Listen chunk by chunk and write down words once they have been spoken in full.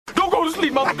to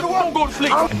sleep, man. Don't go to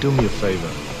sleep. And do me a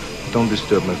favor. Don't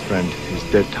disturb my friend.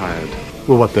 He's dead tired.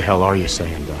 Well, what the hell are you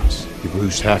saying to us? You've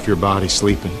lose half your body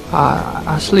sleeping.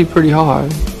 I sleep pretty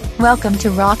hard. Welcome to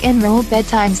Rock and Roll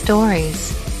Bedtime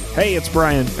Stories. Hey, it's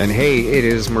Brian. And hey, it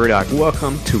is Murdoch.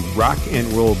 Welcome to Rock and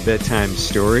Roll Bedtime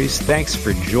Stories. Thanks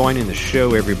for joining the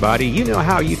show, everybody. You know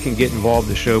how you can get involved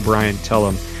in the show, Brian. Tell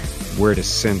them where to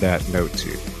send that note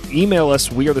to. Email us,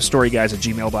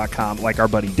 wearethestoryguys@gmail.com, like our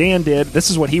buddy Dan did. This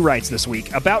is what he writes this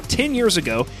week. About 10 years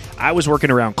ago, I was working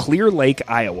around Clear Lake,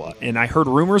 Iowa, and I heard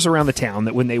rumors around the town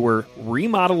that when they were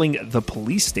remodeling the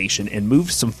police station and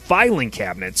moved some filing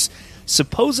cabinets,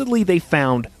 supposedly they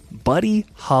found Buddy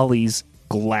Holly's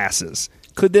glasses.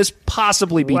 Could this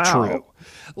possibly be true?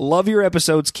 Love your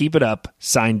episodes. Keep it up.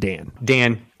 Signed, Dan.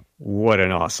 Dan, what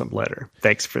an awesome letter.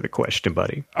 Thanks for the question,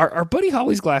 buddy. Are Buddy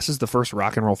Holly's glasses the first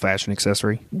rock and roll fashion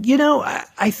accessory? You know,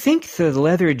 I think the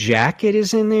leather jacket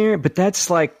is in there, but that's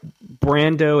like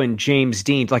Brando and James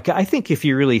Dean. Like, I think if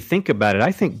you really think about it,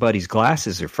 I think Buddy's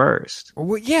glasses are first.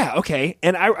 Well, yeah, okay.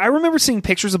 And I remember seeing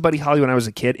pictures of Buddy Holly when I was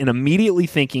a kid and immediately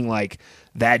thinking, like,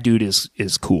 that dude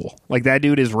is cool. Like, that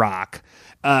dude is rock.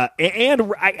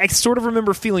 And I sort of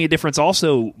remember feeling a difference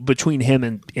also between him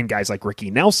and guys like Ricky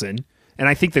Nelson. And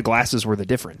I think the glasses were the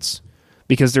difference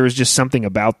because there was just something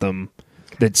about them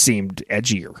that seemed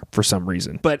edgier for some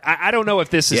reason. But I don't know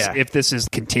if this is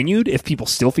continued, if people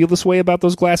still feel this way about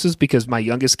those glasses, because my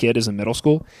youngest kid is in middle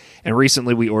school, and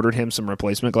recently we ordered him some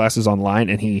replacement glasses online,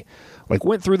 and he like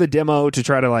went through the demo to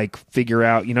try to like figure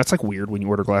out, you know, it's like weird when you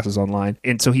order glasses online.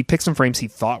 And so he picked some frames he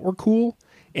thought were cool,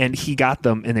 and he got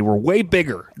them, and they were way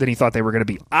bigger than he thought they were going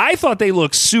to be. I thought they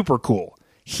looked super cool.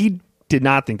 He did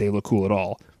not think they looked cool at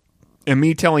all. And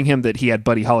me telling him that he had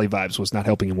Buddy Holly vibes was not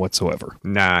helping him whatsoever.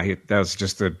 Nah, that was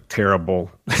just a terrible...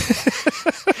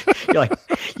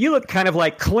 you look kind of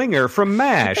like Klinger from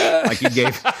MASH. Like you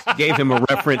gave him a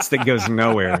reference that goes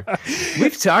nowhere.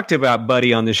 We've talked about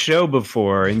Buddy on the show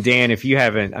before, and Dan, if you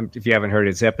haven't heard it,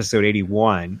 it's episode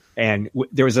 81, and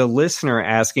there was a listener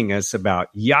asking us about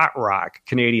yacht rock,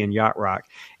 Canadian yacht rock,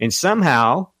 and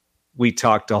somehow we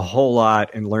talked a whole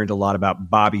lot and learned a lot about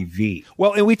Bobby V.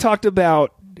 Well, and we talked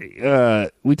about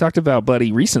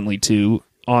Buddy recently too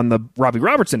on the Robbie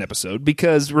Robertson episode,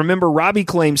 because remember, Robbie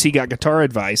claims he got guitar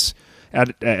advice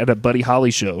at a Buddy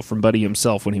Holly show from Buddy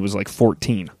himself when he was like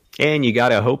 14. And you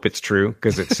gotta hope it's true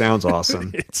because it sounds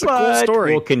awesome. It's a cool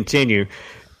story. We'll continue.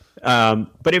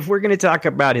 But if we're going to talk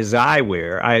about his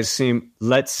eyewear, I assume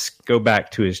let's go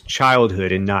back to his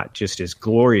childhood and not just his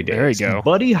glory days. There you go.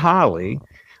 Buddy Holly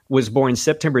was born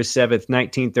September 7th,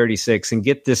 1936. And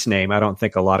get this name. I don't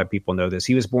think a lot of people know this.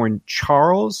 He was born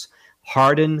Charles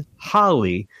Hardin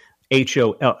Holley,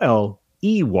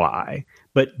 Holley.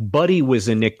 But Buddy was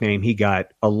a nickname he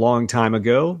got a long time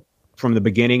ago from the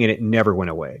beginning, and it never went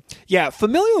away. Yeah,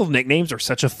 familial nicknames are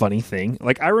such a funny thing.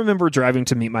 Like, I remember driving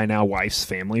to meet my now wife's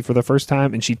family for the first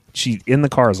time, and she in the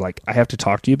car is like, I have to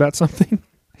talk to you about something.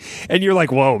 And you're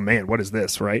like, whoa, man, what is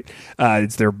this, right? Are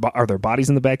there bodies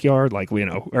in the backyard? Like, you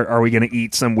know, are we going to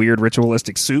eat some weird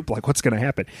ritualistic soup? Like, what's going to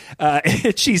happen?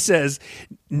 And she says,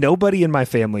 nobody in my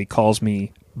family calls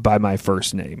me by my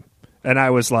first name. And I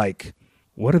was like,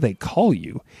 what do they call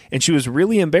you? And she was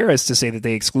really embarrassed to say that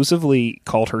they exclusively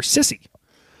called her Sissy,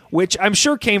 which I'm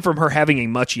sure came from her having a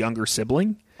much younger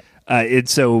sibling. And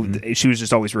so she was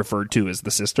just always referred to as the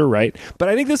sister, right? But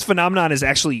I think this phenomenon is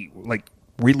actually like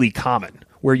really common,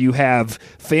 where you have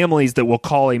families that will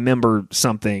call a member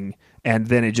something and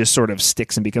then it just sort of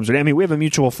sticks and becomes... I mean, we have a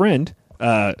mutual friend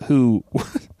who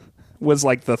was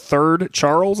like the third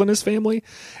Charles in his family,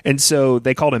 and so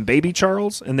they called him Baby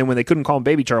Charles, and then when they couldn't call him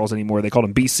Baby Charles anymore, they called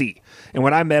him BC. And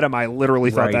when I met him, I literally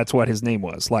thought that's what his name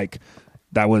was. Like,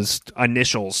 that was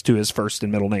initials to his first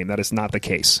and middle name. That is not the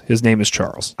case. His name is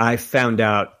Charles. I found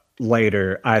out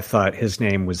later, I thought his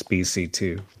name was BC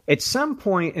too. At some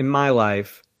point in my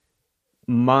life,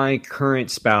 my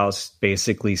current spouse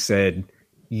basically said,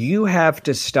 you have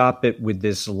to stop it with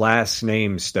this last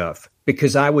name stuff,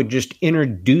 because I would just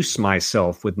introduce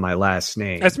myself with my last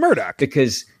name. That's Murdoch.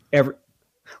 Because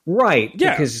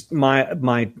because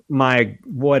my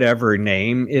whatever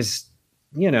name is,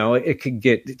 you know, it could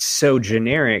get so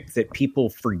generic that people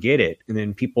forget it. And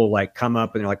then people like come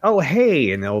up and they're like, oh,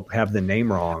 hey, and they'll have the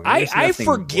name wrong. I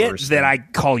forget that I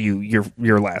call you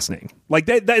your last name. Like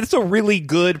that's a really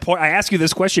good point. I ask you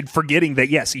this question forgetting that,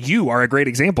 yes, you are a great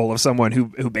example of someone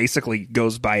who basically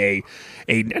goes by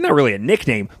a not really a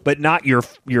nickname, but not your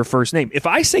first name. If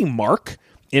I say Mark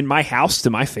in my house to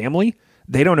my family,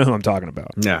 they don't know who I'm talking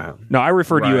about. No, I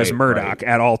refer to you as Murdoch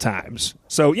at all times.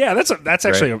 So yeah, that's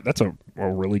actually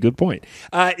a really good point.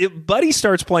 Buddy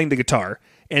starts playing the guitar,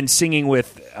 and singing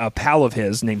with a pal of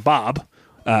his named Bob.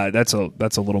 That's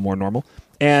a little more normal.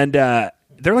 And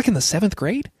they're like in the 7th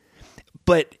grade.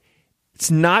 But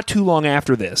it's not too long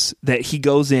after this that he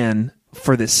goes in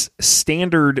for this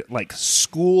standard like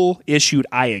school issued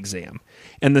eye exam.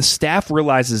 And the staff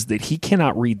realizes that he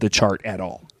cannot read the chart at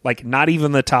all. Like not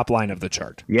even the top line of the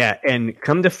chart. Yeah, and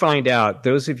come to find out,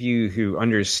 those of you who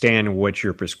understand what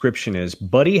your prescription is,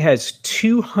 Buddy has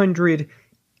 200,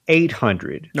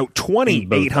 800. No,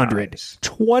 2,800.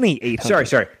 2,800.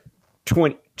 Sorry.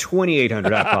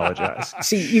 2,800. I apologize.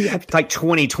 See, you have like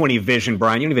 20/20 vision,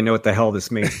 Brian. You don't even know what the hell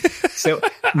this means. So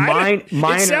mine it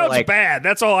sounds are like bad.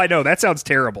 That's all I know. That sounds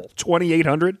terrible.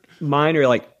 2,800. Mine are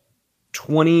like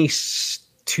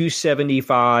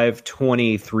 2,275,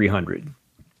 2,300.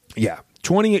 Yeah,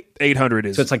 2,800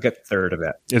 is. So it's like a third of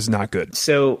that. Is not good.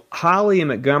 So Holly and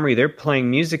Montgomery, they're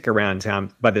playing music around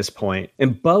town by this point,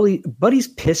 and Buddy's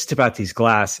pissed about these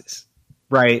glasses,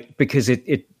 right? Because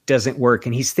it doesn't work,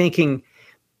 and he's thinking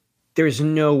there's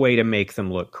no way to make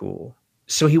them look cool.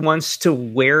 So he wants to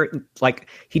wear, like,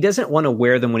 he doesn't want to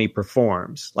wear them when he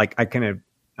performs. Like, I can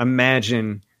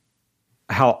imagine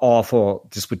how awful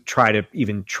this would try to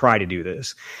do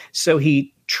this. So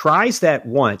he tries that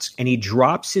once, and he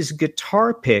drops his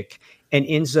guitar pick and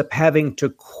ends up having to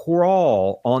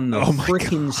crawl on the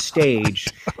freaking stage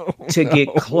to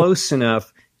get close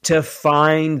enough to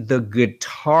find the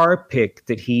guitar pick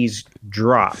that he's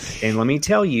dropped. And let me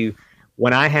tell you,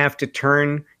 when I have to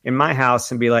turn in my house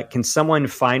and be like, can someone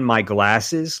find my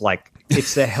glasses? Like,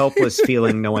 it's a helpless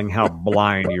feeling knowing how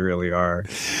blind you really are.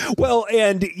 Well,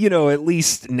 and, at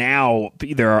least now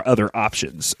there are other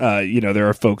options. There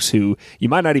are folks who you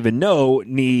might not even know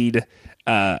need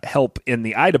help in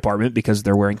the eye department because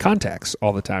they're wearing contacts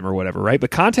all the time or whatever, right? But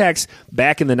contacts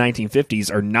back in the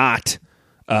 1950s are not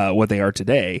what they are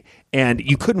today. And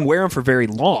you couldn't wear them for very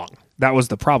long. That was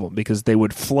the problem because they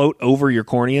would float over your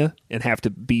cornea and have to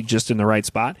be just in the right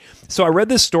spot. So I read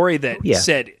this story that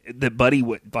said that Buddy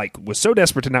was so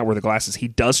desperate to not wear the glasses, he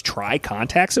does try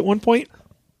contacts at one point,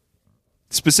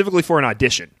 specifically for an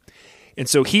audition. And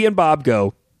so he and Bob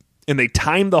go, and they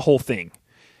time the whole thing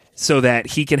so that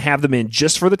he can have them in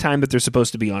just for the time that they're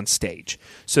supposed to be on stage.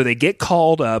 So they get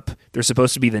called up. They're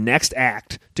supposed to be the next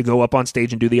act to go up on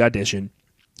stage and do the audition.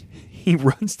 He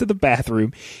runs to the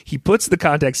bathroom. He puts the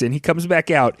contacts in. He comes back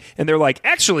out, and they're like,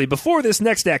 actually, before this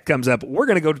next act comes up, we're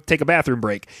going to go take a bathroom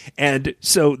break. And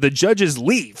so the judges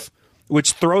leave,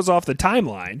 which throws off the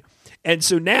timeline. And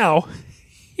so now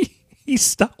he's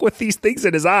stuck with these things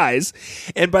in his eyes.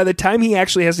 And by the time he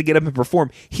actually has to get up and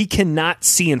perform, he cannot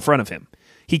see in front of him.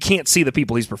 He can't see the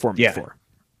people he's performing for.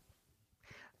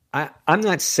 I'm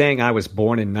not saying I was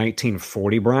born in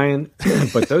 1940, Brian,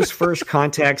 but those first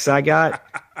contacts I got,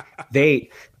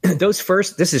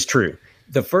 this is true.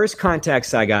 The first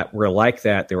contacts I got were like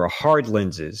that. They were hard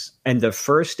lenses. And the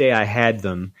first day I had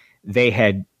them, they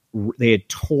had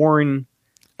torn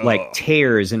like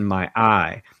tears in my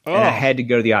eye. And I had to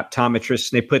go to the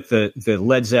optometrist, and they put the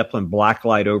Led Zeppelin black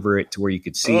light over it to where you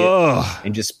could see it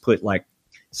and just put like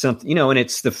something, and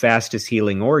it's the fastest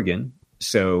healing organ.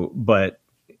 So, but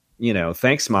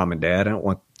thanks, Mom and Dad. I don't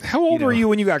want. How old were you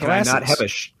when you got glasses? I not have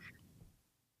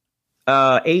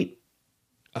 8.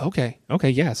 Okay,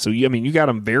 yeah. So you got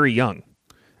them very young,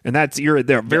 and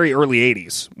they're very early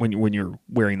 80s when you're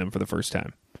wearing them for the first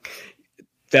time.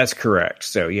 That's correct.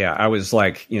 So yeah, I was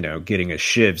like, getting a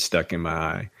shiv stuck in my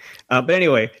eye. But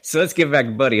anyway, so let's get back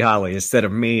to Buddy Holly instead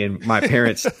of me and my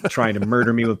parents trying to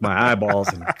murder me with my eyeballs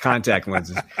and contact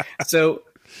lenses. So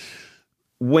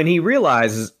when he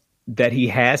realizes that he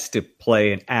has to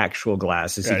play in actual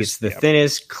glasses, he gets the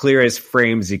thinnest, clearest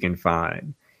frames he can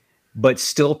find, but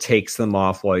still takes them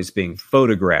off while he's being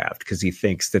photographed because he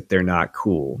thinks that they're not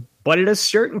cool. But at a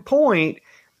certain point,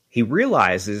 he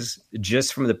realizes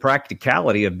just from the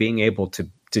practicality of being able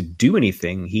to do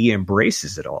anything, he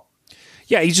embraces it all.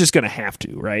 Yeah, he's just going to have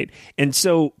to, right? And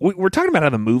so we're talking about how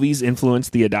the movies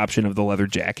influenced the adoption of the leather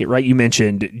jacket, right? You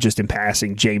mentioned just in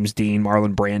passing, James Dean,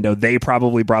 Marlon Brando, they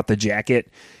probably brought the jacket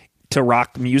to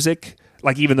rock music.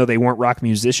 Like, even though they weren't rock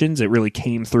musicians, it really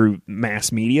came through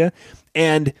mass media.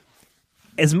 And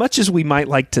as much as we might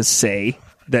like to say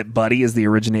that Buddy is the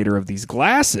originator of these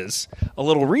glasses, a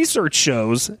little research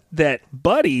shows that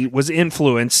Buddy was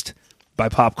influenced by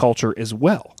pop culture as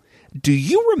well. Do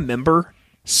you remember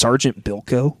Sergeant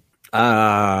Bilko?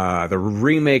 The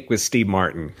remake with Steve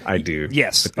Martin. I do.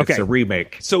 Yes. It's a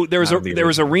remake. So there was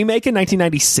a remake in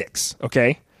 1996.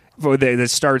 Okay. That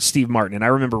starred Steve Martin, and I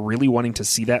remember really wanting to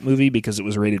see that movie because it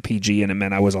was rated PG and it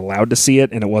meant I was allowed to see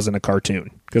it, and it wasn't a cartoon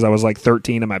because I was like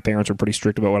 13 and my parents were pretty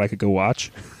strict about what I could go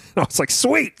watch. I was like,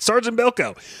 sweet, Sergeant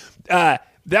Bilko.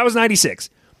 That was 96.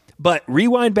 But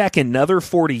rewind back another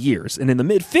 40 years, and in the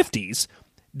mid-50s,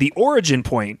 the origin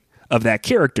point of that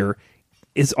character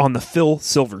is on the Phil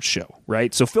Silvers show,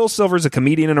 right? So Phil Silvers, a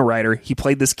comedian and a writer, he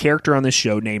played this character on this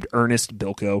show named Ernest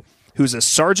Bilko, who's a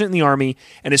sergeant in the Army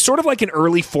and is sort of like an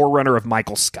early forerunner of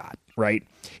Michael Scott, right?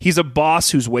 He's a boss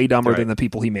who's way dumber than the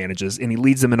people he manages, and he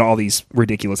leads them into all these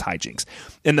ridiculous hijinks.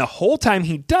 And the whole time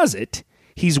he does it,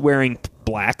 he's wearing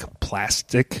black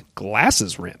plastic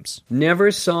glasses rims.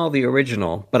 Never saw the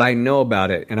original, but I know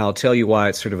about it, and I'll tell you why.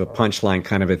 It's sort of a punchline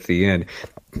kind of at the end.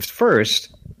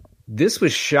 First, this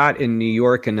was shot in New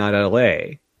York and not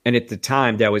L.A., and at the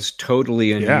time, that was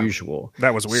totally unusual.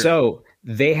 That was weird. So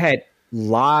they had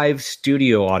live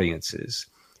studio audiences,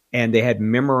 and they had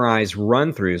memorized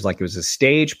run-throughs like it was a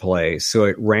stage play. So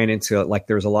it ran into like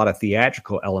there was a lot of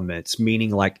theatrical elements,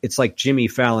 meaning like it's like Jimmy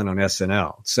Fallon on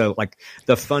SNL. So like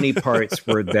the funny parts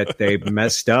were that they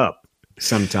messed up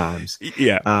sometimes.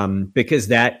 Yeah. Because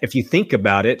that, if you think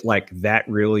about it, like that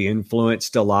really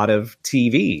influenced a lot of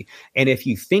TV. And if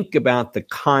you think about the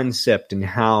concept and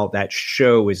how that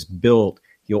show is built,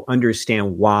 you'll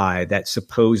understand why that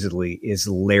supposedly is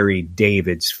Larry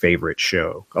David's favorite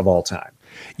show of all time.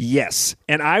 Yes.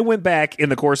 And I went back in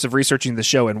the course of researching the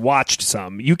show and watched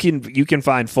some. You can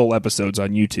find full episodes on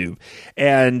YouTube.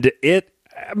 And it's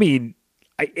a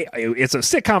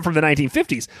sitcom from the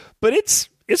 1950s, but it's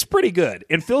pretty good.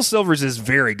 And Phil Silvers is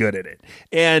very good at it.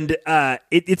 And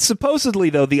it's supposedly,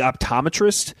 though, the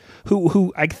optometrist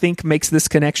who I think makes this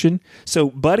connection. So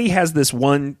Buddy has this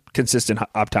one consistent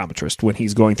optometrist when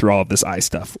he's going through all of this eye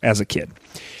stuff as a kid.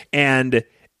 And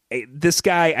this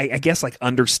guy, I guess, like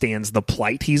understands the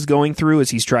plight he's going through as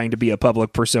he's trying to be a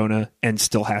public persona and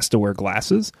still has to wear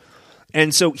glasses.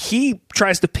 And so he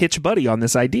tries to pitch Buddy on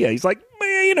this idea. He's like,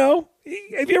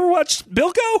 have you ever watched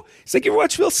Bilko? He's like, you ever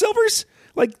watched Phil Silvers?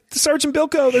 Like Sergeant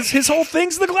Bilko, his whole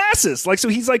thing's the glasses. Like, so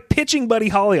he's like pitching Buddy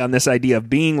Holly on this idea of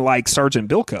being like Sergeant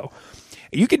Bilko.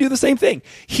 You can do the same thing.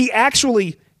 He's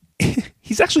actually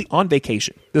on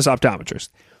vacation, this optometrist,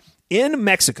 in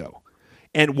Mexico,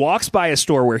 and walks by a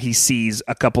store where he sees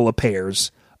a couple of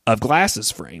pairs of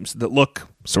glasses frames that look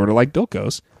sort of like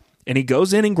Bilko's. And he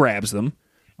goes in and grabs them,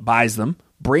 buys them,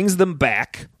 brings them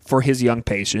back for his young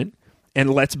patient,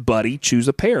 and lets Buddy choose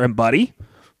a pair. And Buddy,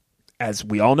 as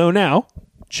we all know now,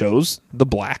 chose the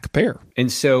black pair.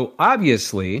 And so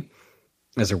obviously,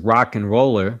 as a rock and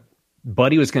roller,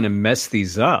 Buddy was going to mess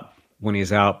these up when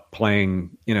he's out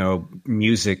playing,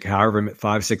 music, however,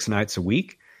 5-6 nights a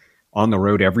week on the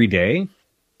road every day,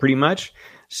 pretty much.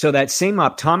 So that same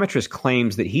optometrist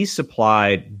claims that he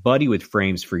supplied Buddy with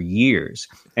frames for years,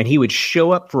 and he would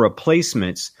show up for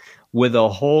replacements with a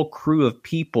whole crew of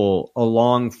people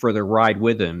along for the ride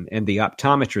with him. And the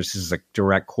optometrist, is a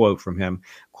direct quote from him,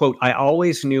 quote, "I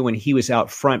always knew when he was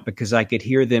out front because I could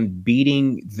hear them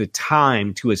beating the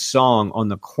time to a song on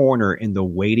the corner in the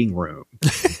waiting room."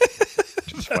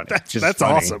 That's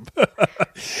awesome.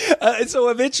 So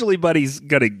eventually Buddy's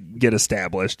going to get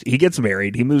established. He gets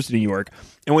married. He moves to New York.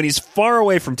 And when he's far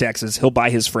away from Texas, he'll buy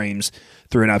his frames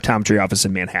through an optometry office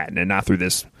in Manhattan and not through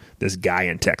this guy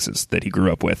in Texas that he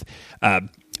grew up with.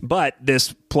 But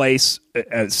this place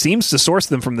seems to source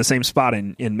them from the same spot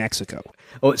in Mexico.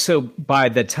 Oh, so by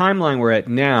the timeline we're at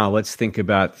now, let's think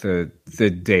about the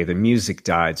day the music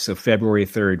died. So February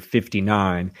 3rd,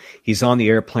 1959, he's on the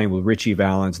airplane with Richie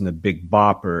Valens and the Big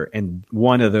Bopper, and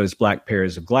one of those black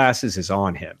pairs of glasses is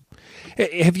on him.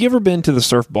 Have you ever been to the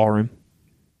Surf Ballroom?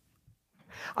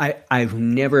 I've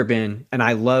never been, and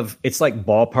I love, it's like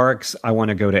ballparks. I want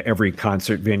to go to every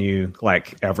concert venue,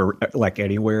 like ever, like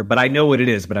anywhere, but I know what it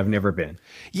is, but I've never been.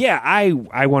 Yeah,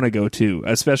 I want to go too,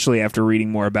 especially after reading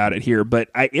more about it here, but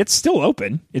it's still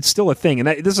open. It's still a thing.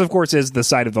 And this, of course, is the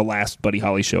site of the last Buddy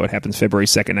Holly show. It happens February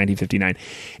 2nd, 1959.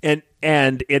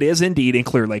 And it is indeed in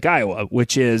Clear Lake, Iowa,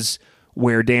 which is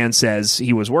where Dan says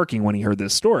he was working when he heard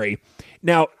this story.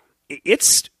 Now,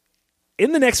 it's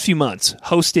in the next few months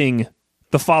hosting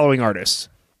the following artists: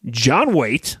 John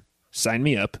Waite, sign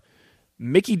me up,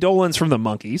 Mickey Dolenz from the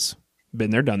Monkees,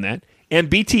 been there, done that, and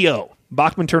BTO,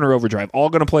 Bachman Turner Overdrive, all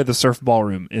going to play the Surf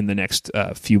Ballroom in the next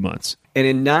few months. And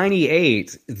in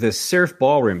 98, the Surf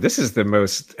Ballroom, this is the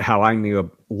most how I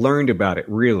learned about it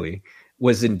really,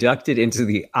 was inducted into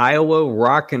the Iowa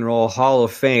Rock and Roll Hall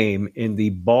of Fame in the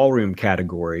ballroom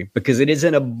category because it is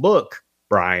in a book,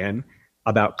 Brian,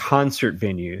 about concert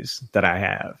venues that I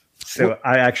have. So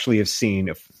I actually have seen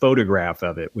a photograph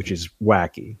of it, which is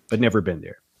wacky, but never been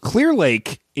there. Clear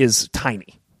Lake is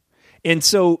tiny. And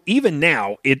so even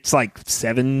now, it's like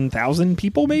 7,000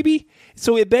 people maybe.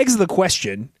 So it begs the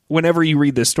question, whenever you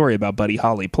read this story about Buddy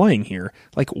Holly playing here,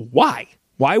 like, why?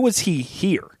 Why was he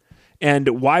here?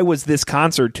 And why was this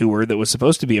concert tour that was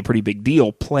supposed to be a pretty big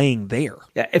deal playing there?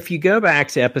 Yeah, if you go back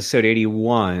to episode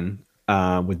 81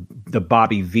 with the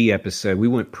Bobby V episode, we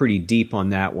went pretty deep on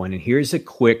that one. And here's a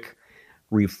quick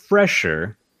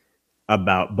refresher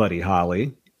about Buddy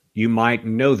Holly. You might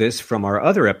know this from our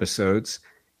other episodes.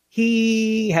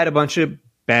 He had a bunch of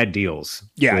bad deals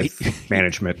with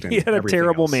management. And he had a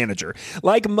terrible manager,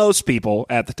 like most people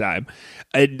at the time.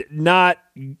 Not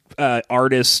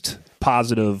artist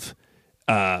positive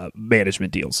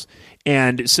management deals.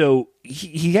 And so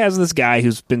he has this guy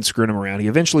who's been screwing him around. He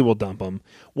eventually will dump him.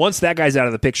 Once that guy's out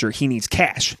of the picture, he needs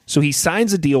cash. So he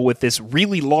signs a deal with this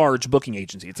really large booking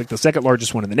agency. It's like the second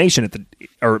largest one in the nation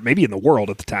or maybe in the world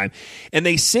at the time. And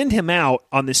they send him out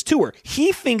on this tour.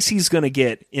 He thinks he's going to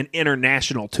get an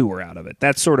international tour out of it.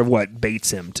 That's sort of what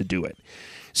baits him to do it.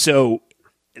 So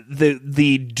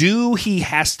the due he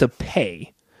has to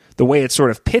pay, the way it's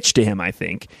sort of pitched to him, I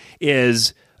think,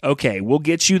 is, okay, we'll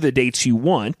get you the dates you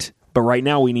want, but right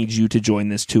now we need you to join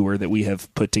this tour that we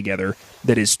have put together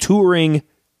that is touring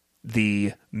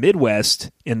the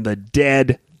Midwest in the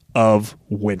dead of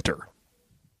winter.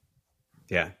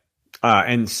 Yeah.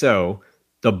 And so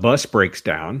the bus breaks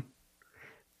down.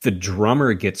 The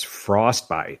drummer gets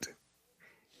frostbite.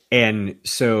 And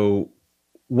so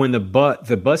when the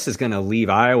bus is going to leave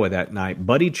Iowa that night,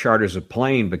 Buddy charters a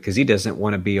plane because he doesn't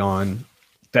want to be on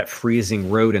that freezing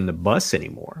road in the bus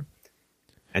anymore.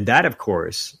 And that, of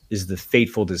course, is the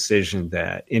fateful decision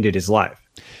that ended his life.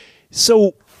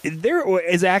 So there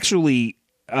is actually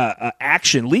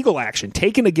legal action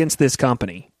taken against this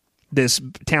company, this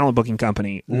talent booking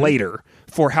company, later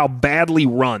for how badly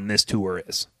run this tour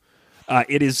is.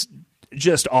 It is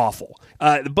just awful.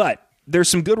 But there's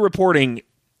some good reporting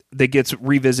that gets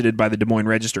revisited by the Des Moines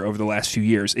Register over the last few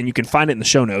years, and you can find it in the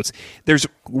show notes. There's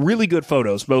really good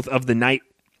photos, both of the night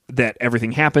that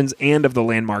everything happens and of the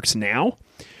landmarks now.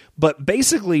 But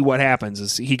basically what happens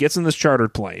is he gets in this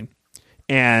chartered plane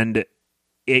and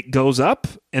it goes up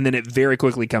and then it very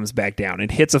quickly comes back down and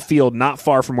hits a field not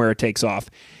far from where it takes off.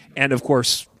 And of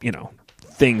course,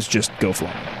 things just go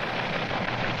flying.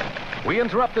 We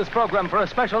interrupt this program for a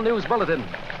special news bulletin.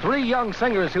 3 young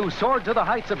singers who soared to the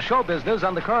heights of show business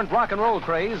on the current rock and roll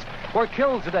craze were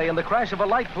killed today in the crash of a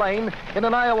light plane in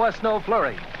an Iowa snow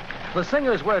flurry. The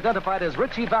singers were identified as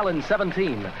Richie Valens,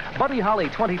 17, Buddy Holly,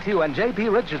 22, and J.P.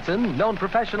 Richardson, known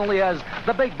professionally as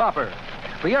the Big Bopper.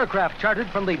 The aircraft chartered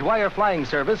from the Dwyer Flying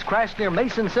Service crashed near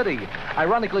Mason City,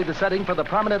 ironically the setting for the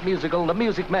prominent musical The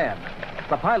Music Man.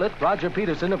 The pilot, Roger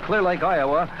Peterson of Clear Lake,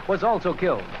 Iowa, was also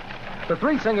killed. The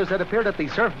 3 singers had appeared at the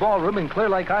Surf Ballroom in Clear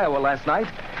Lake, Iowa last night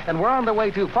and were on their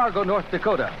way to Fargo, North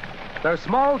Dakota. Their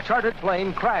small chartered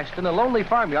plane crashed in a lonely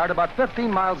farmyard about 15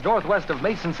 miles northwest of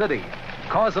Mason City.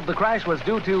 Cause of the crash was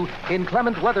due to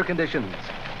inclement weather conditions.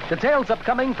 Details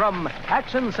upcoming from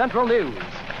Action Central News.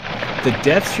 The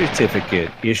death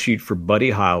certificate issued for Buddy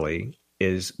Holly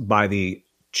is by the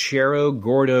Cerro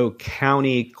Gordo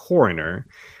County coroner,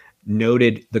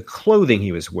 noted the clothing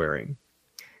he was wearing,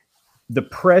 the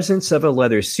presence of a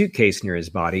leather suitcase near his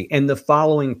body, and the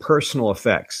following personal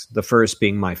effects. The first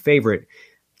being my favorite: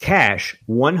 cash,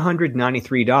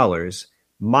 $193,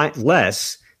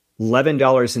 less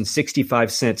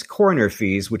 $11.65 coroner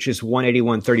fees, which is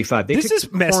 $181.35. This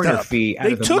is messed up. They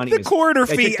took the coroner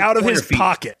fee out of his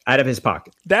pocket. Out of his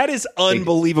pocket. That is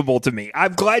unbelievable to me.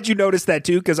 I'm glad you noticed that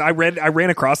too, because I ran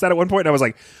across that at one point and I was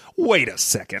like, wait a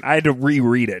second. I had to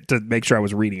reread it to make sure I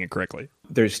was reading it correctly.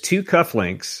 There's 2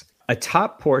 cufflinks, a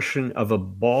top portion of a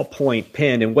ballpoint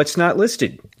pen, and what's not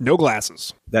listed? No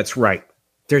glasses. That's right.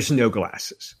 There's no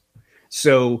glasses.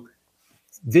 So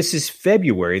this is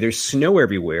February. There's snow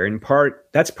everywhere.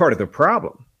 That's part of the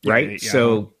problem, right? Yeah.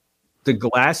 So the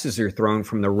glasses are thrown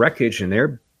from the wreckage and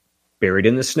they're buried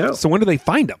in the snow. So when do they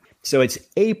find them? So it's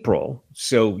April.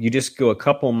 So you just go a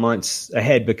couple months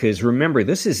ahead because remember,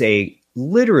 this is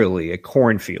literally a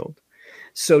cornfield.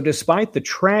 So despite the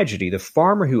tragedy, the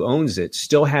farmer who owns it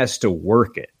still has to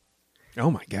work it. Oh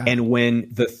my God. And when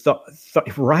the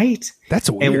right?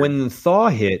 That's weird. And when the thaw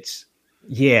hits,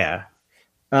 yeah.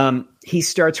 He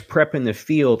starts prepping the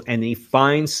field and he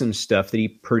finds some stuff that he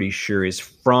pretty sure is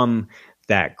from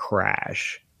that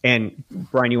crash. And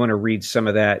Brian, you want to read some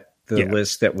of that? The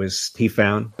list that he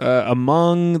found?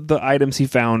 Among the items he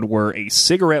found were a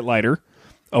cigarette lighter,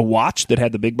 a watch that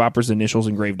had the Big Bopper's initials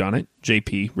engraved on it,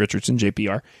 J.P. Richardson,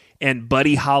 JPR, and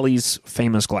Buddy Holly's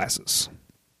famous glasses.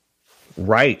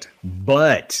 Right.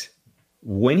 But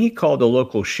when he called the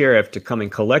local sheriff to come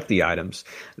and collect the items,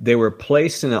 they were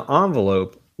placed in an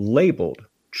envelope labeled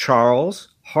Charles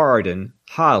Hardin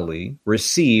Holly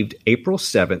received April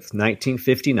 7th,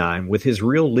 1959, with his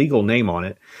real legal name on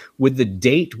it, with the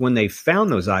date when they found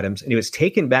those items, and it was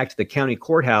taken back to the county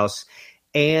courthouse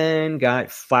and got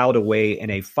filed away in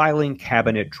a filing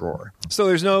cabinet drawer. So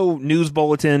there's no news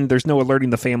bulletin. There's no alerting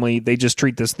the family. They just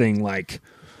treat this thing like,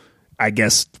 I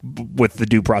guess, with the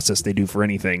due process they do for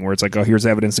anything, where it's like, oh, here's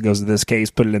evidence that goes to this case,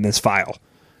 put it in this file.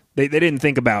 They didn't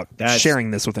think about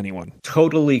sharing this with anyone.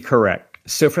 Totally correct.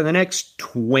 So for the next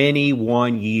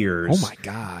 21 years, oh my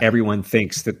God, everyone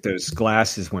thinks that those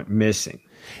glasses went missing.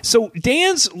 So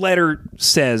Dan's letter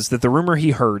says that the rumor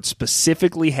he heard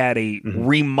specifically had a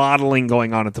remodeling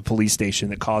going on at the police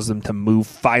station that caused them to move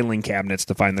filing cabinets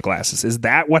to find the glasses. Is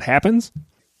that what happens?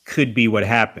 Could be what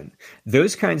happened.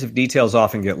 Those kinds of details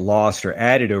often get lost or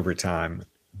added over time,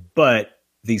 but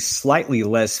the slightly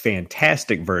less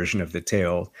fantastic version of the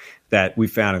tale that we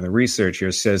found in the research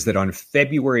here says that on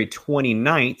February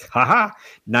 29th,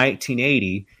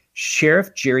 1980,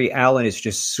 Sheriff Jerry Allen is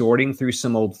just sorting through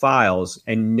some old files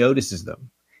and notices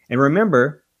them. And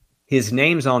remember, his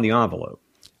name's on the envelope.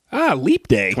 Leap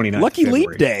day. Lucky February.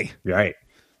 leap day.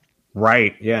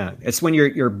 Right. Yeah. It's when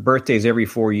your birthday's every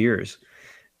 4 years,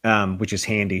 which is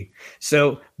handy.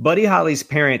 So Buddy Holly's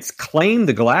parents claimed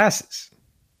the glasses,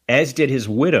 as did his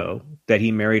widow that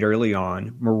he married early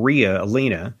on, Maria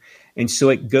Elena. And so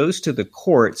it goes to the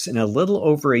courts, and a little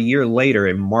over a year later,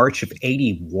 in March of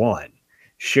 81,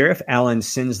 Sheriff Allen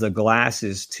sends the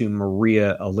glasses to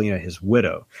Maria Elena, his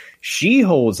widow. She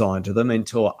holds on to them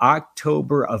until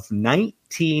October of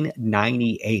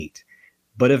 1998,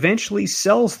 but eventually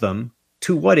sells them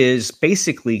to what is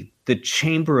basically the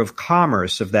Chamber of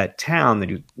Commerce of that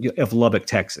town of Lubbock,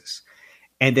 Texas.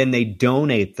 And then they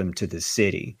donate them to the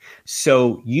city.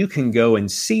 So you can go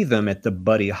and see them at the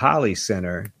Buddy Holly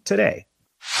Center today.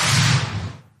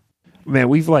 Man,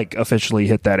 we've officially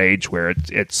hit that age where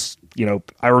it's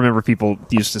I remember people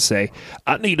used to say,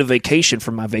 I need a vacation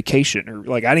from my vacation,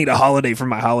 or I need a holiday from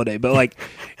my holiday. But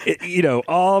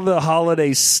all the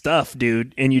holiday stuff,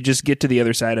 dude, and you just get to the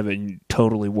other side of it and you're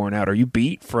totally worn out. Are you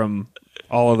beat from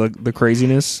all of the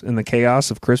craziness and the chaos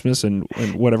of Christmas and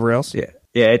whatever else? Yeah.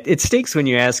 Yeah, it stinks when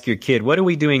you ask your kid, what are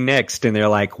we doing next? And they're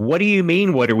like, what do you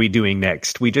mean, what are we doing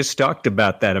next? We just talked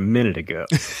about that a minute ago.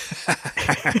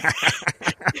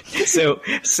 So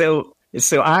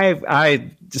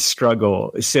I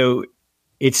struggle. So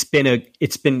it's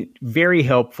been very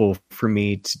helpful for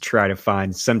me to try to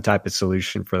find some type of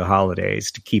solution for the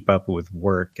holidays to keep up with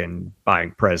work and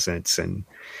buying presents and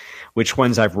which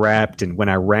ones I've wrapped and when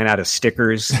I ran out of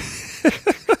stickers.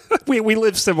 We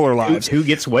live similar lives. Who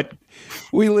gets what?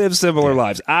 We live similar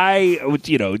lives.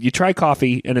 You try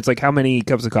coffee, and it's like, how many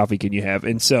cups of coffee can you have?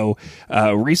 And so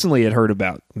recently I'd heard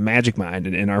about Magic Mind,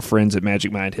 and our friends at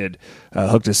Magic Mind had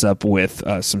hooked us up with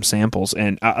some samples.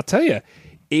 And I'll tell you,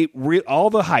 all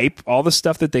the hype, all the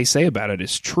stuff that they say about it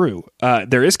is true.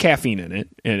 There is caffeine in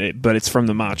it, but it's from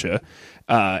the matcha.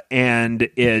 And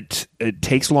it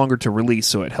takes longer to release,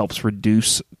 so it helps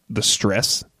reduce the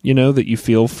stress, that you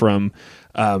feel from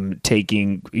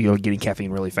getting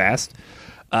caffeine really fast.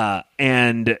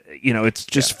 And it's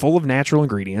just full of natural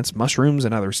ingredients, mushrooms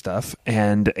and other stuff.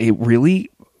 And it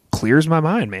really clears my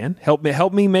mind, man. Help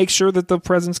me make sure that the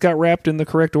presents got wrapped in the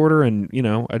correct order. And,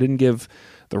 I didn't give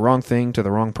the wrong thing to the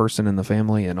wrong person in the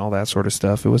family and all that sort of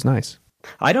stuff. It was nice.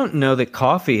 I don't know that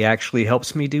coffee actually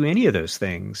helps me do any of those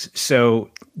things.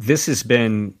 So this has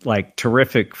been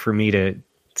terrific for me to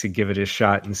give it a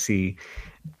shot and see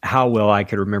how well I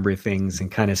could remember things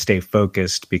and kind of stay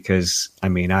focused, because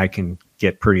I can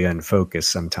get pretty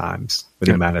unfocused sometimes with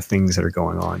the amount of things that are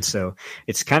going on. So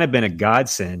it's kind of been a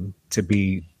godsend to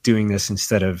be doing this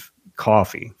instead of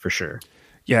coffee, for sure.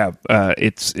 Yeah.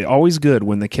 It's always good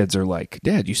when the kids are like,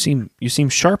 Dad, you seem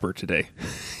sharper today.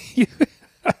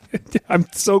 I'm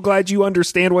so glad you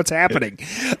understand what's happening.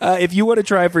 If you want to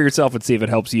try it for yourself and see if it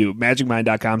helps you,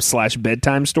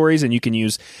 magicmind.com/bedtime stories, and you can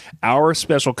use our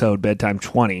special code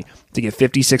bedtime20 to get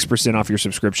 56% off your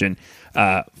subscription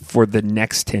for the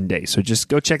next 10 days. So just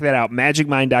go check that out.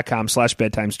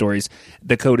 magicmind.com/bedtime stories.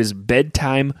 The code is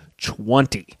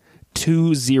bedtime20.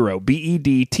 20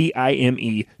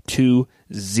 BEDTIME 20.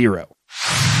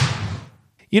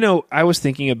 I was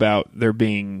thinking about there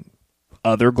being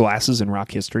other glasses in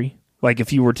rock history.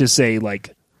 If you were to say,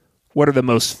 what are the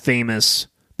most famous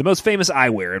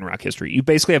eyewear in rock history? You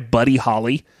basically have Buddy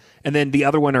Holly, and then the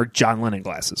other one are John Lennon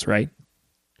glasses, right?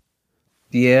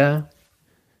 Yeah.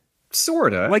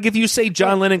 Sorta. If you say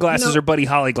John Lennon glasses or Buddy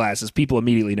Holly glasses, people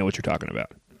immediately know what you're talking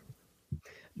about.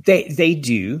 They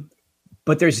do,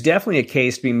 but there's definitely a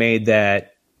case to be made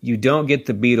that you don't get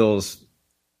the Beatles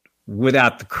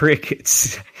without the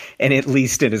crickets, and at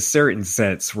least in a certain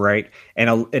sense, right?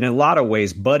 And in a lot of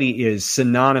ways, Buddy is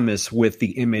synonymous with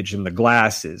the image and the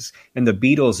glasses. And the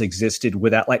Beatles existed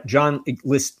without, like John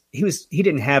List, he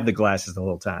didn't have the glasses the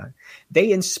whole time.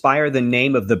 They inspire the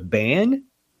name of the band,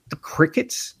 the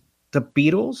Crickets, the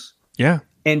Beatles. Yeah.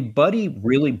 And Buddy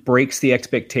really breaks the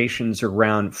expectations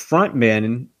around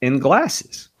frontmen in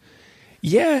glasses.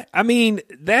 Yeah, I mean,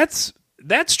 that's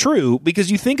true,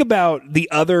 because you think about the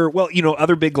other,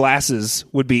 other big glasses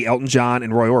would be Elton John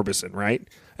and Roy Orbison, right?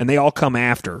 And they all come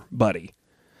after Buddy.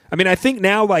 I mean, I think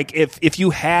now, like, if you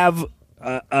have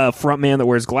a front man that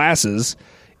wears glasses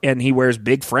and he wears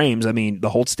big frames, I mean, the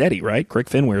Hold Steady, right? Crick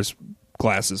Finn wears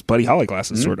glasses, Buddy Holly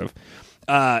glasses, sort of.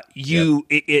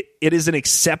 It is an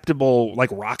acceptable, like,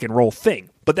 rock and roll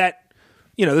thing. But that,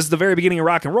 this is the very beginning of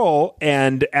rock and roll,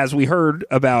 and as we heard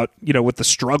about, with the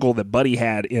struggle that Buddy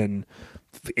had in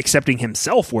accepting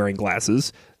himself wearing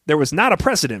glasses, there was not a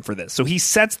precedent for this. So he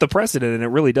sets the precedent, and it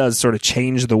really does sort of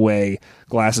change the way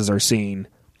glasses are seen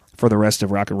for the rest of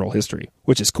rock and roll history,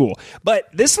 which is cool. But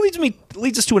this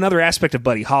leads us to another aspect of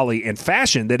Buddy Holly and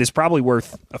fashion that is probably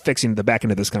worth affixing to the back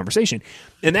end of this conversation.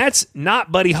 And that's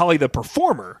not Buddy Holly the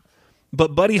performer,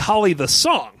 but Buddy Holly the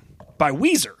song by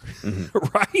Weezer,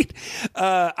 right?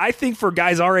 I think for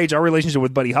guys our age, our relationship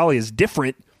with Buddy Holly is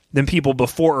different than people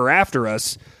before or after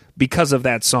us because of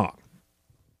that song.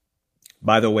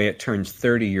 By the way, it turns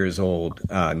 30 years old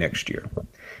next year.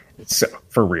 So,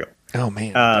 for real. Oh, man,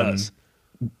 it does.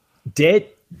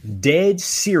 Dead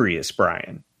serious,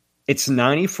 Brian. It's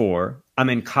 94. I'm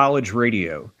in college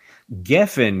radio.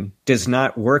 Geffen does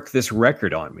not work this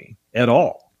record on me at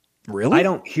all. Really? I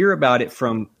don't hear about it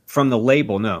from the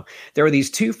label. No, there were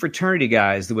these two fraternity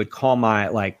guys that would call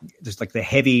my just like the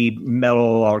heavy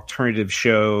metal alternative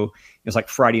show. It was like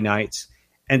Friday nights,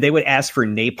 and they would ask for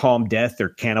Napalm Death or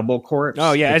Cannibal Corpse.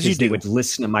 Oh yeah, as you do. They would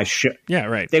listen to my show. Yeah,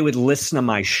 right. They would listen to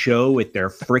my show at their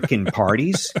frickin'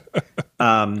 parties.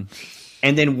 And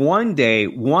then one day,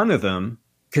 one of them,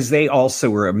 because they also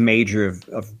were a major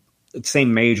of the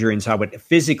same major, and so I would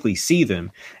physically see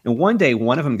them. And one day,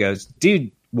 one of them goes,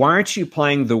 "Dude, why aren't you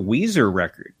playing the Weezer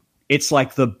record? It's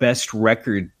like the best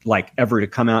record like ever to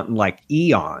come out in like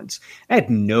eons." I had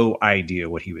no idea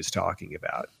what he was talking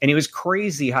about. And it was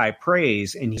crazy high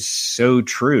praise, and he's so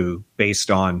true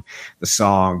based on the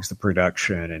songs, the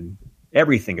production, and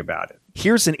everything about it.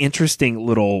 Here's an interesting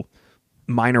little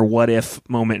minor what if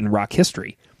moment in rock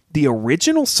history. The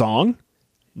original song,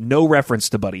 no reference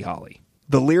to Buddy Holly.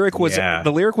 The lyric was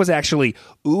actually,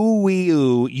 "Ooh wee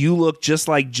ooh, you look just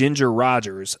like Ginger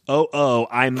Rogers. Oh,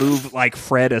 I move like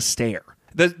Fred Astaire."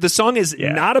 The song is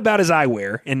not about his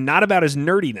eyewear and not about his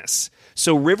nerdiness.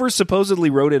 So Rivers supposedly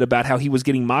wrote it about how he was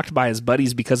getting mocked by his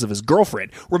buddies because of his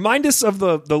girlfriend. Remind us of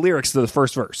the lyrics to the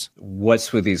first verse.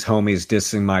 "What's with these homies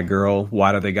dissing my girl?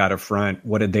 Why do they got a front?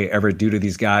 What did they ever do to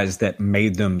these guys that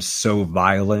made them so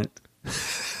violent?"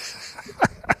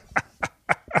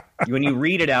 When you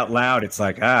read it out loud, it's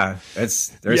like,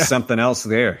 there's something else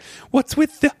there. "What's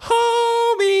with the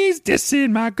homies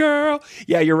dissing my girl?"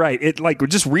 Yeah, you're right. It like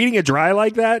just reading it dry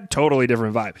like that, totally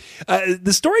different vibe.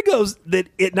 The story goes that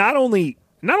it not only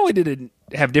did it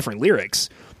have different lyrics,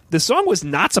 the song was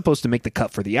not supposed to make the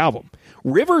cut for the album.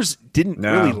 Rivers didn't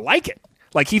really like it.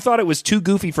 Like he thought it was too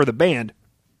goofy for the band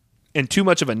and too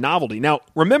much of a novelty. Now,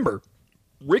 remember,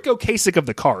 Rick Ocasek of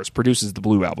the Cars produces the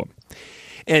Blue Album.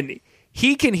 And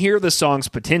he can hear the song's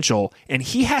potential, and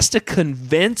he has to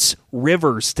convince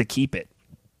Rivers to keep it.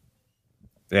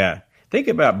 Yeah. Think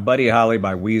about Buddy Holly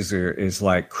by Weezer is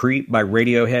like Creep by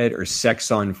Radiohead or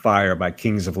Sex on Fire by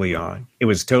Kings of Leon. It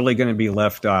was totally going to be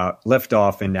left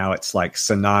off, and now it's like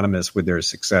synonymous with their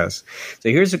success. So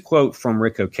here's a quote from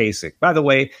Rick Ocasek. By the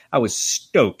way, I was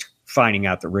stoked finding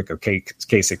out that Rick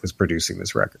Ocasek was producing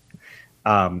this record.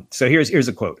 So here's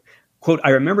a quote. Quote, "I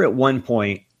remember at one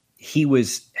point, he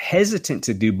was hesitant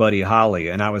to do Buddy Holly.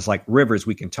 And I was like, Rivers,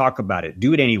 we can talk about it.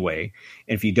 Do it anyway.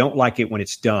 And if you don't like it when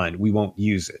it's done, we won't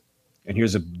use it." And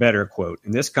here's a better quote.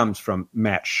 And this comes from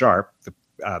Matt Sharp, the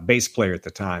bass player at the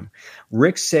time.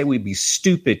 "Rick said we'd be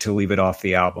stupid to leave it off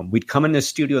the album. We'd come in the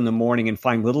studio in the morning and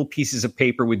find little pieces of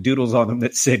paper with doodles on them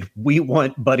that said, 'We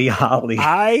want Buddy Holly.'"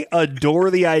 I adore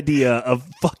the idea of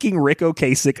fucking Rick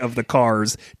Ocasek of the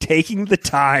Cars taking the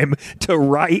time to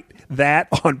write that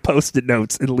on Post-it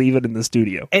notes and leave it in the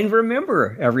studio. And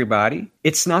remember, everybody,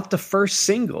 it's not the first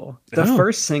single. The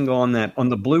first single on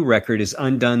the Blue record is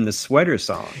 "Undone the Sweater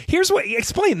Song."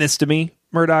 Explain this to me,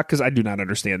 Murdoch, because I do not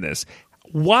understand this.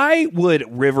 Why would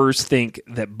Rivers think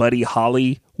that Buddy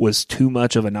Holly was too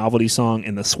much of a novelty song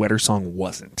and the Sweater Song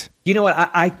wasn't? You know what?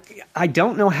 I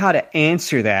don't know how to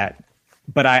answer that,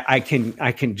 but I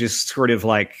can just sort of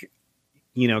like,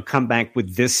 come back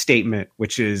with this statement,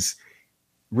 which is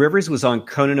Rivers was on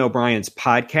Conan O'Brien's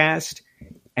podcast,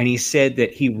 and he said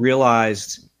that he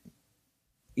realized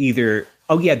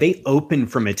they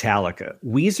opened for Metallica.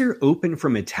 Weezer opened for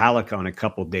Metallica on a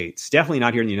couple dates, definitely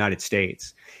not here in the United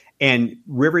States. And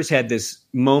Rivers had this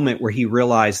moment where he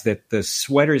realized that the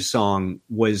Sweater song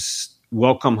was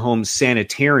Welcome Home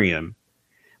Sanitarium,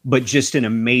 but just in a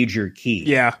major key.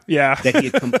 Yeah. That he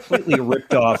had completely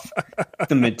ripped off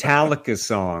the Metallica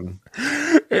song.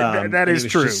 That is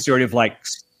true. Just sort of like,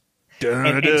 for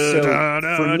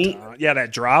me, that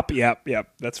drop. Yep.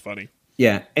 That's funny.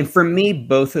 Yeah, and for me,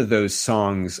 both of those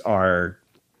songs are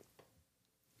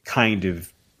kind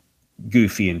of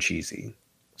goofy and cheesy.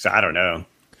 So I don't know.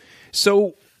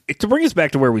 So to bring us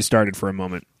back to where we started for a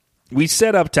moment, we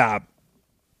said up top,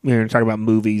 we were talking about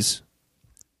movies,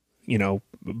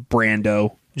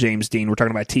 Brando, James Dean. We're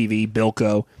talking about TV,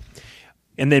 Bilko,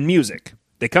 and then music.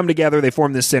 They come together, they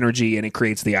form this synergy, and it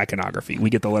creates the iconography. We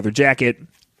get the leather jacket,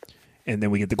 and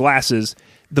then we get the glasses.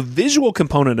 The visual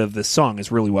component of this song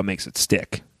is really what makes it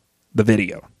stick. The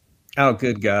video. Oh,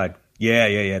 good God.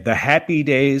 Yeah. The Happy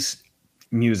Days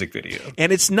music video.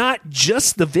 And it's not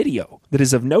just the video that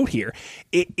is of note here.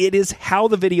 It is how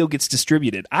the video gets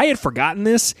distributed. I had forgotten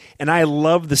this, and I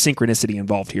love the synchronicity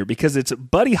involved here because it's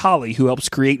Buddy Holly who helps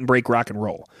create and break rock and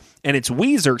roll. And it's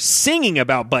Weezer singing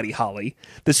about Buddy Holly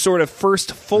that sort of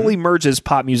first fully merges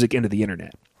pop music into the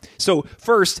internet. So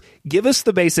first, give us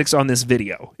the basics on this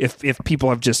video, if people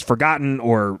have just forgotten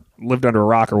or lived under a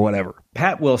rock or whatever.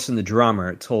 Pat Wilson, the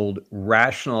drummer, told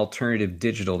Rational Alternative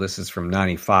Digital, this is from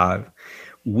 95,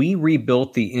 we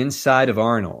rebuilt the inside of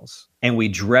Arnold's, and we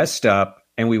dressed up,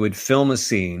 and we would film a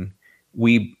scene.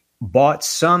 We bought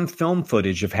some film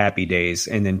footage of Happy Days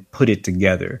and then put it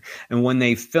together. And when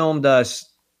they filmed us,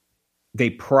 they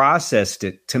processed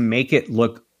it to make it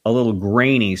look a little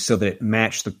grainy so that it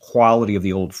matched the quality of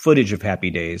the old footage of Happy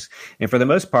Days. And for the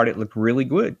most part, it looked really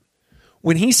good.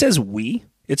 When he says we,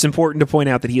 it's important to point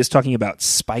out that he is talking about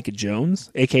Spike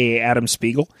Jonze, a.k.a. Adam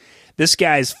Spiegel. This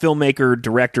guy's filmmaker,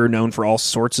 director, known for all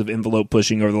sorts of envelope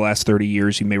pushing over the last 30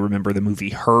 years. You may remember the movie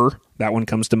Her. That one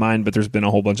comes to mind, but there's been a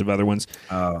whole bunch of other ones.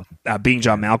 Being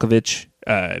John Malkovich,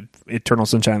 Eternal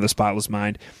Sunshine of the Spotless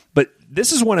Mind. But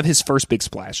this is one of his first big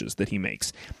splashes that he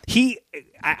makes.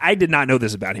 I did not know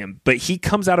this about him, but he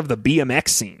comes out of the BMX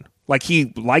scene. Like,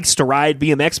 he likes to ride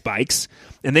BMX bikes,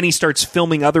 and then he starts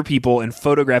filming other people and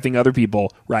photographing other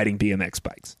people riding BMX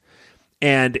bikes.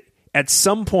 And at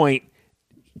some point,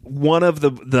 one of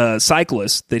the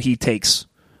cyclists that he takes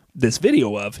this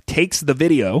video of takes the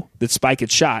video that Spike had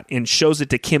shot and shows it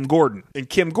to Kim Gordon. And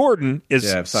Kim Gordon is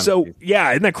isn't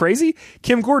that crazy?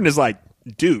 Kim Gordon is like,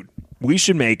 dude, we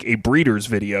should make a Breeders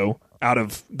video out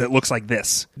of that looks like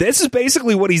this. This is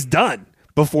basically what he's done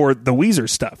before the Weezer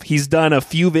stuff. He's done a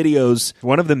few videos,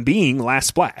 one of them being Last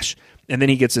Splash, and then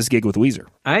he gets this gig with Weezer.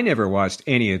 I never watched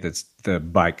any of the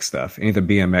bike stuff, any of the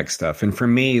BMX stuff. And for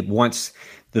me, once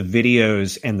the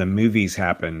videos and the movies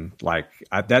happened,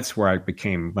 that's where I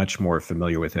became much more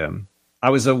familiar with him. I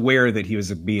was aware that he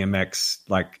was a BMX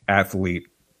athlete,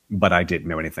 but I didn't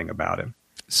know anything about him.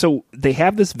 So they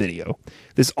have this video.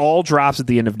 This all drops at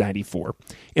the end of 94.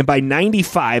 And by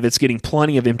 95, it's getting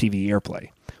plenty of MTV airplay.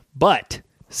 But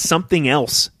something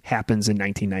else happens in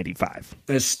 1995.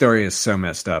 This story is so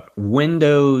messed up.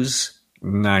 Windows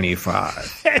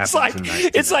 95.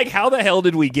 It's like, how the hell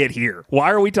did we get here?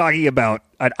 Why are we talking about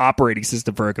an operating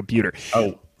system for a computer?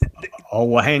 Oh,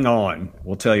 well, hang on.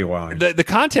 We'll tell you why. The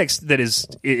context that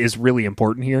is really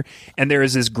important here, and there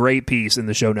is this great piece in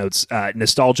the show notes.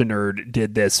 Nostalgia Nerd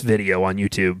did this video on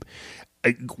YouTube.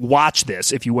 Watch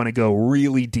this if you want to go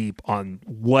really deep on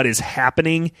what is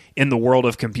happening in the world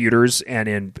of computers and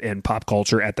in pop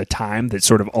culture at the time that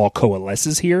sort of all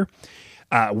coalesces here.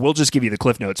 We'll just give you the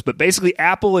cliff notes. But basically,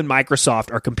 Apple and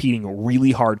Microsoft are competing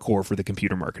really hardcore for the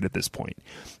computer market at this point.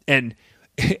 And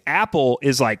Apple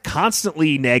is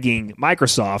constantly negging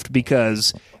Microsoft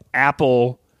because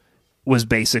Apple was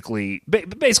basically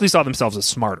saw themselves as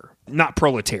smarter, not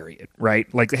proletariat, right?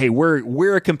 Hey,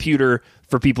 we're a computer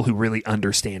for people who really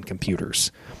understand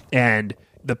computers, and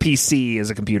the PC is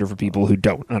a computer for people who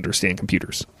don't understand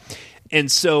computers. And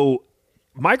so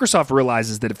Microsoft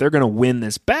realizes that if they're going to win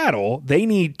this battle, they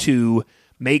need to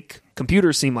make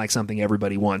computers seem like something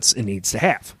everybody wants and needs to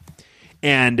have.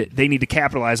 And they need to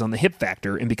capitalize on the hip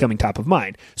factor and becoming top of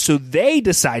mind. So they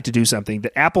decide to do something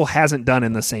that Apple hasn't done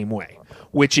in the same way,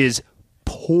 which is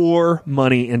pour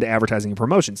money into advertising and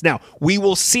promotions. Now, we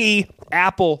will see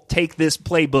Apple take this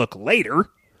playbook later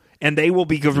And they will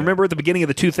be, because remember at the beginning of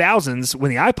the 2000s when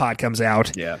the iPod comes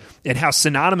out, and how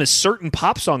synonymous certain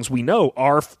pop songs we know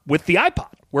are with the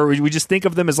iPod, where we just think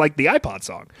of them as like the iPod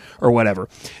song or whatever.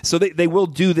 So they will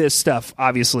do this stuff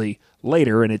obviously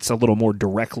later, and it's a little more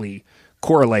directly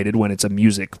correlated when it's a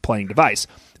music playing device.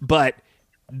 But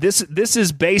this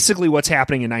is basically what's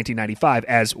happening in 1995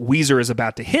 as Weezer is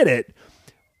about to hit it.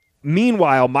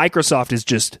 Meanwhile, Microsoft is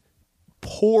just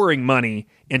pouring money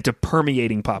into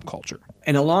permeating pop culture.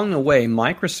 And along the way,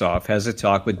 Microsoft has a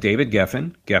talk with David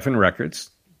Geffen, Geffen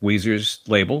Records, Weezer's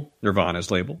label,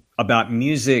 Nirvana's label, about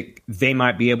music they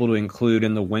might be able to include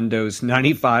in the Windows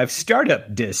 95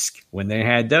 startup disc when they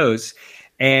had those.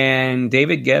 And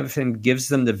David Geffen gives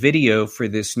them the video for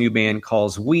this new band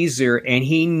called Weezer, and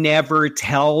he never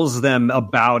tells them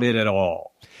about it at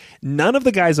all. None of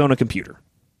the guys own a computer.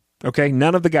 Okay,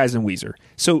 none of the guys in Weezer.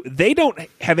 So they don't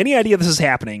have any idea this is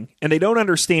happening, and they don't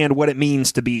understand what it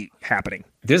means to be happening.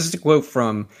 This is a quote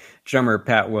from drummer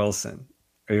Pat Wilson.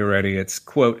 Are you ready? It's,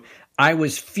 quote, "I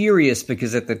was furious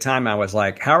because at the time I was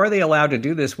like, how are they allowed to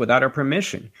do this without our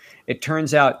permission? It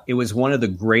turns out it was one of the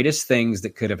greatest things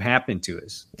that could have happened to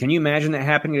us. Can you imagine that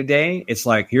happening today? It's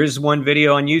like, here's one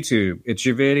video on YouTube. It's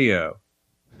your video."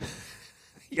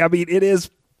 I mean, it is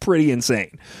pretty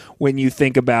insane when you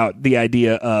think about the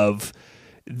idea of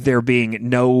there being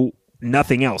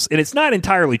nothing else. And it's not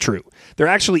entirely true. There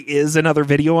actually is another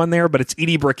video on there, but it's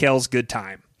Edie Brickell's Good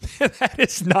Time. That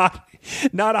is not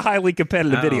a highly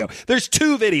competitive video. There's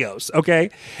 2 videos, okay?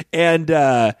 And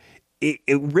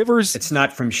Rivers... It's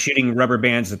not from shitting rubber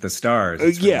bands at the stars.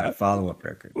 It's from that follow-up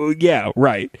record. Yeah,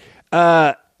 right.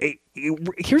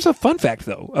 Here's a fun fact,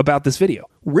 though, about this video.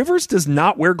 Rivers does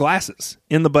not wear glasses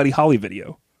in the Buddy Holly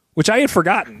video, which I had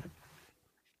forgotten.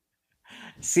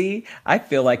 See, I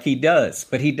feel like he does,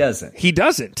 but he doesn't. He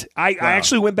doesn't. I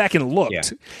actually went back and looked. Yeah.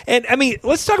 And, I mean,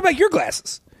 let's talk about your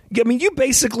glasses. I mean, you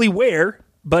basically wear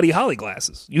Buddy Holly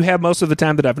glasses. You have most of the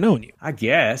time that I've known you. I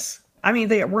guess. I mean,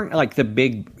 they weren't like the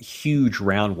big, huge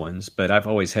round ones, but I've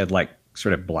always had like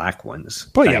sort of black ones.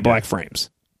 Well, yeah, black frames.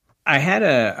 I had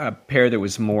a pair that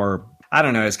was more, I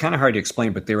don't know, it's kind of hard to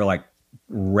explain, but they were like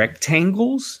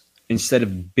rectangles instead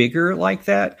of bigger like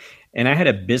that. And I had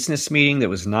a business meeting that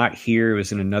was not here. It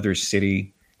was in another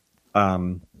city.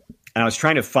 And I was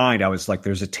trying to find, I was like,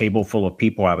 there's a table full of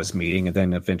people I was meeting. And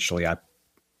then eventually I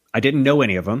didn't know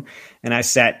any of them. And I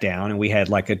sat down and we had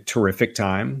like a terrific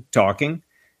time talking.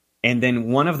 And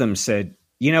then one of them said,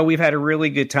 you know, we've had a really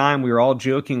good time. We were all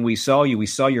joking. We saw you. We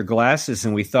saw your glasses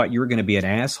and we thought you were going to be an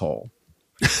asshole.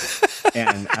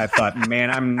 And I thought,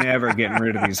 man, I'm never getting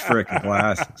rid of these frickin'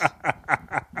 glasses.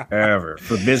 Ever.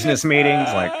 For business meetings,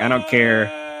 like, I don't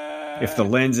care if the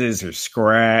lenses are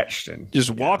scratched. And just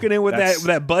walking in with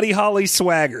that Buddy Holly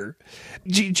swagger.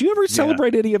 Did you ever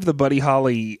celebrate any of the Buddy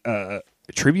Holly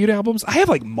tribute albums? I have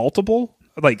like multiple,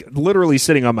 like literally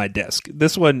sitting on my desk.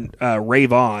 This one,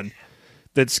 Rave On,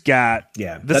 that's got,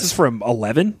 this is from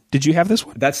 11. Did you have this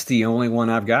one? That's the only one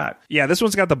I've got. Yeah, this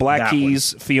one's got the Black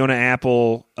Keys, Fiona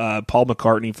Apple, Paul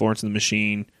McCartney, Florence and the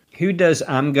Machine. Who does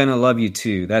I'm Gonna Love You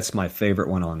Too? That's my favorite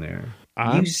one on there.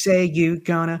 You say you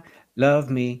gonna love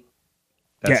me.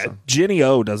 Jenny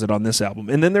O does it on this album.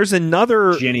 And then there's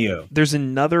another Jenny O. There's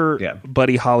another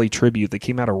Buddy Holly tribute that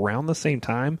came out around the same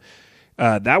time.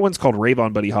 That one's called Rave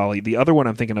On Buddy Holly. The other one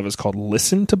I'm thinking of is called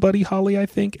Listen to Buddy Holly, I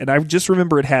think. And I just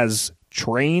remember it has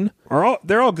Train.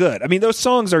 They're all good. I mean, those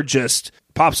songs are just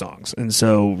pop songs. And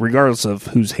so regardless of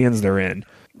whose hands they're in,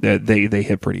 they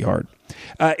hit pretty hard.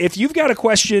 If you've got a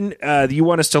question that you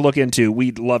want us to look into,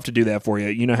 we'd love to do that for you.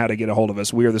 You know how to get a hold of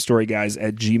us. We are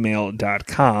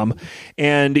thestoryguys@gmail.com.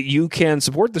 And you can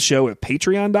support the show at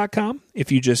patreon.com.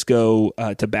 If you just go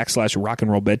to /Rock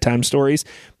and Roll Bedtime Stories,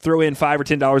 throw in $5 or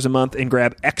 $10 a month and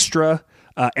grab extra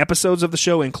episodes of the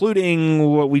show, including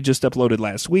what we just uploaded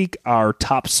last week, our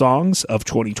top songs of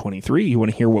 2023. You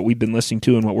want to hear what we've been listening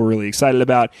to and what we're really excited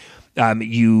about.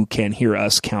 You can hear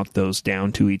us count those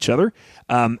down to each other.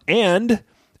 And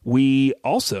we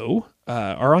also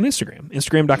are on Instagram,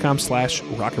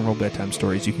 Instagram.com/Rock and Roll Bedtime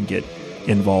Stories. You can get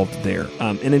involved there.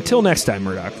 And until next time,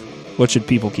 Murdoch, what should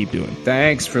people keep doing?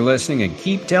 Thanks for listening and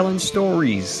keep telling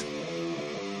stories.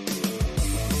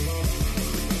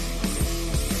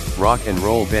 Rock and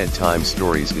Roll Bedtime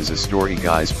Stories is a Story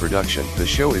Guys production. The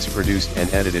show is produced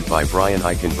and edited by Brian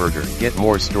Eichenberger. Get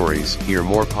more stories, hear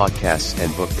more podcasts,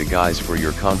 and book the guys for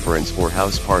your conference or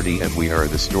house party at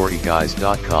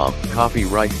wearethestoryguys.com.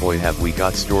 Copyright Boy Have We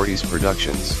Got Stories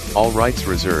Productions. All rights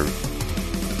reserved.